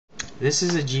This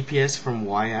is a GPS from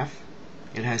YF.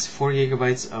 It has 4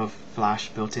 gigabytes of flash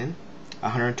built in,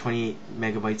 128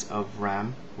 megabytes of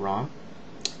ROM,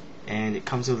 and it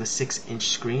comes with a 6-inch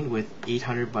screen with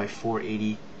 800 by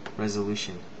 480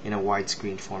 resolution in a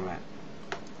widescreen format.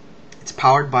 It's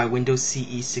powered by Windows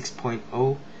CE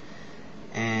 6.0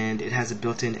 and it has a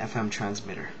built-in FM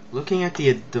transmitter. Looking at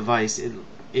the device,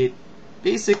 it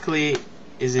basically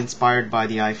is inspired by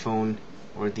the iPhone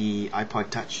or the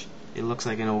iPod Touch. It looks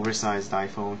like an oversized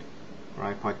iPhone or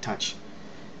iPod Touch.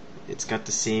 It's got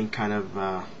the same kind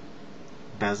of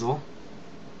bezel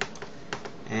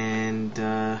and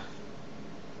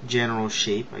general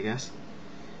shape, I guess.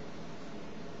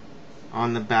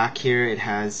 On the back here it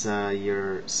has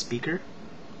your speaker,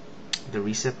 the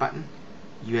reset button,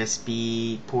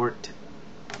 USB port,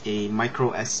 a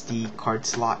micro SD card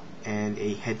slot, and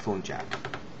a headphone jack.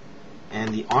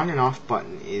 And the on and off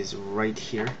button is right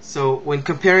here. So when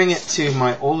comparing it to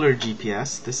my older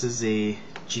GPS, this is a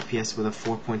GPS with a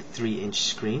 4.3 inch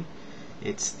screen.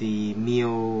 It's the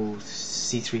Mio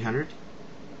C300.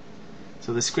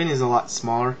 So the screen is a lot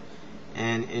smaller,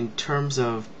 and in terms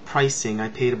of pricing, I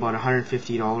paid about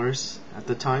 $150 at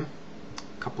the time,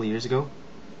 a couple of years ago.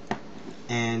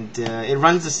 And it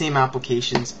runs the same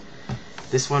applications.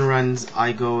 This one runs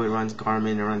iGo, it runs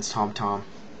Garmin, it runs TomTom.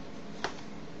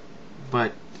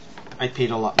 But I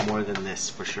paid a lot more than this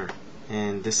for sure.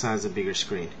 And this has a bigger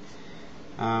screen.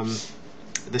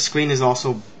 The screen is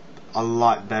also a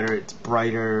lot better. It's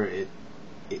brighter.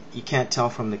 You can't tell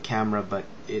from the camera, but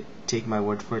take my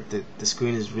word for it, the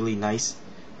screen is really nice.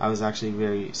 I was actually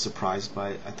very surprised by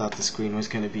it. I thought the screen was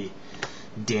going to be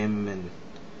dim and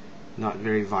not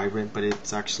very vibrant, but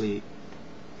it's actually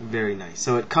very nice.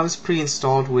 So it comes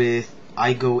pre-installed with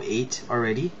iGo 8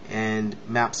 already and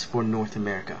maps for North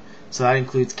America. So that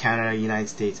includes Canada, United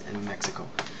States, and Mexico.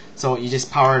 So you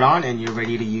just power it on and you're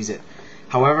ready to use it.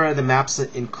 However, the maps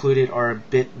included are a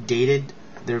bit dated.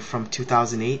 They're from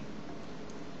 2008.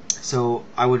 So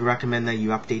I would recommend that you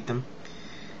update them.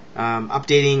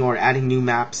 Updating or adding new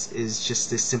maps is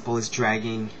just as simple as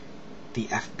dragging the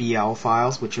FBL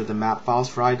files, which are the map files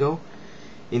for iGo,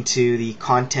 into the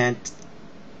content,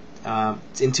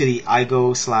 into the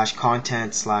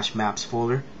iGo/content/maps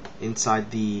folder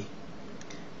inside the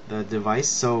device.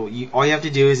 So all you have to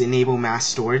do is enable mass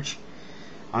storage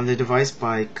on the device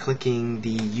by clicking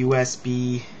the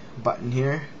USB button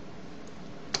here,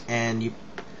 and you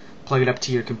plug it up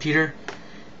to your computer,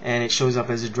 and it shows up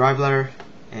as a drive letter,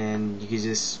 and you can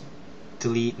just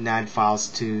delete and add files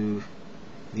to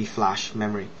the flash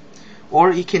memory.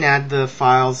 Or you can add the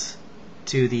files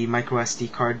to the micro SD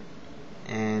card,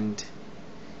 and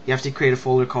you have to create a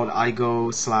folder called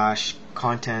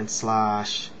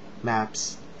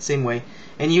iGo/content/maps, same way,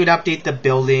 and you would update the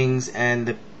buildings and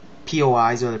the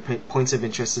POIs or the points of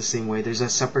interest the same way. There's a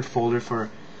separate folder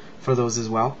for those as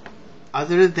well.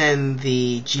 Other than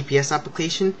the GPS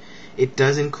application, it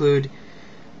does include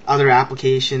other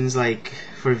applications like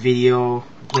for video,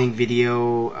 playing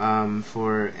video,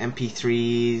 for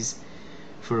MP3s,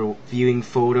 for viewing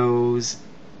photos,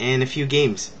 and a few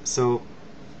games. So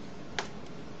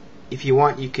if you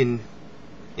want, you can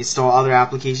install other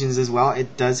applications as well.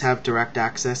 It does have direct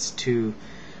access to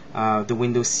the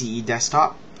Windows CE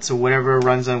desktop. So whatever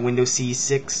runs on Windows CE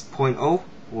 6.0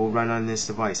 will run on this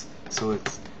device. So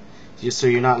it's just so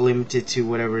you're not limited to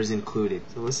whatever is included.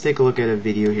 So let's take a look at a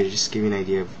video here, just to give you an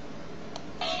idea of.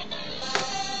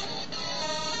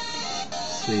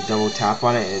 So you double tap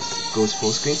on it, it goes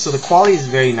full screen. So the quality is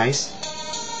very nice.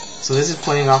 So this is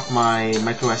playing off my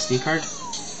micro SD card.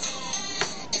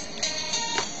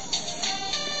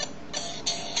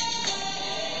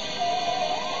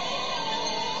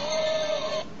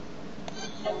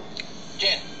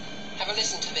 Jen, have a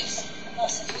listen to this.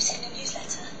 What, have you seen a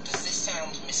newsletter? Does this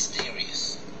sound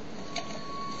mysterious?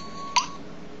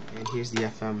 And here's the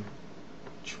FM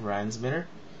transmitter.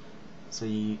 So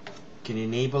you can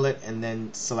enable it and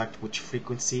then select which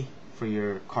frequency for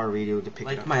your car radio to pick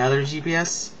up. Like my other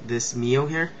GPS, this Mio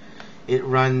here, it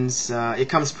runs, it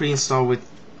comes pre-installed with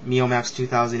Mio Maps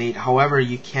 2008. However,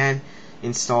 you can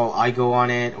install iGo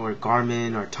on it, or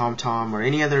Garmin, or TomTom, or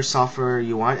any other software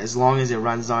you want, as long as it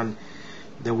runs on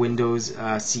the Windows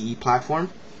CE platform.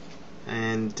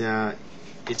 And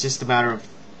it's just a matter of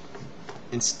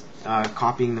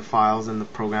copying the files and the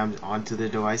programs onto the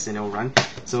device, and it'll run.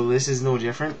 So this is no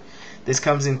different. This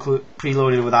comes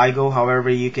preloaded with iGo.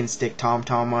 However, you can stick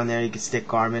TomTom on there, you can stick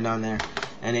Garmin on there,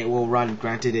 and it will run.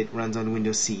 Granted, it runs on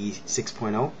Windows CE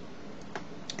 6.0,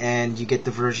 and you get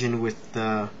the version with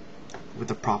the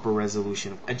proper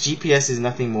resolution. A GPS is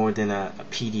nothing more than a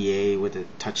PDA with a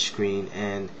touch screen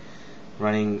and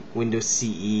running Windows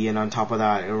CE, and on top of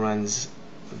that it runs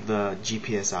the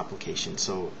GPS application,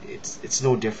 so it's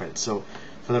no different. So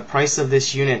for the price of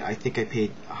this unit, I think I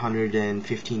paid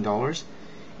 $115.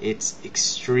 It's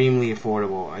extremely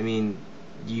affordable. I mean,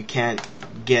 you can't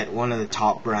get one of the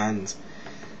top brands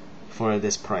for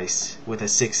this price with a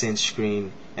 6-inch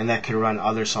screen, and that could run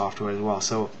other software as well.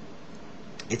 So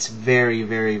it's very,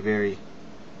 very, very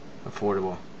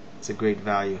affordable. It's a great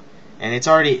value, and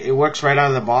it works right out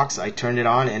of the box. I turned it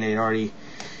on, and it already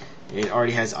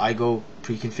has iGo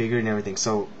pre-configured and everything,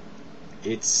 so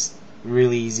it's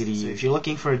really easy to use. If you're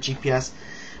looking for a GPS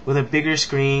with a bigger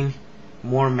screen,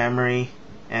 more memory,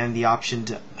 and the option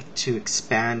to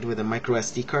expand with a micro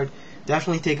SD card,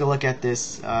 definitely take a look at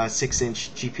this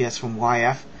 6-inch GPS from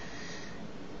YF,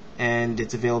 and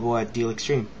it's available at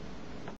DealExtreme.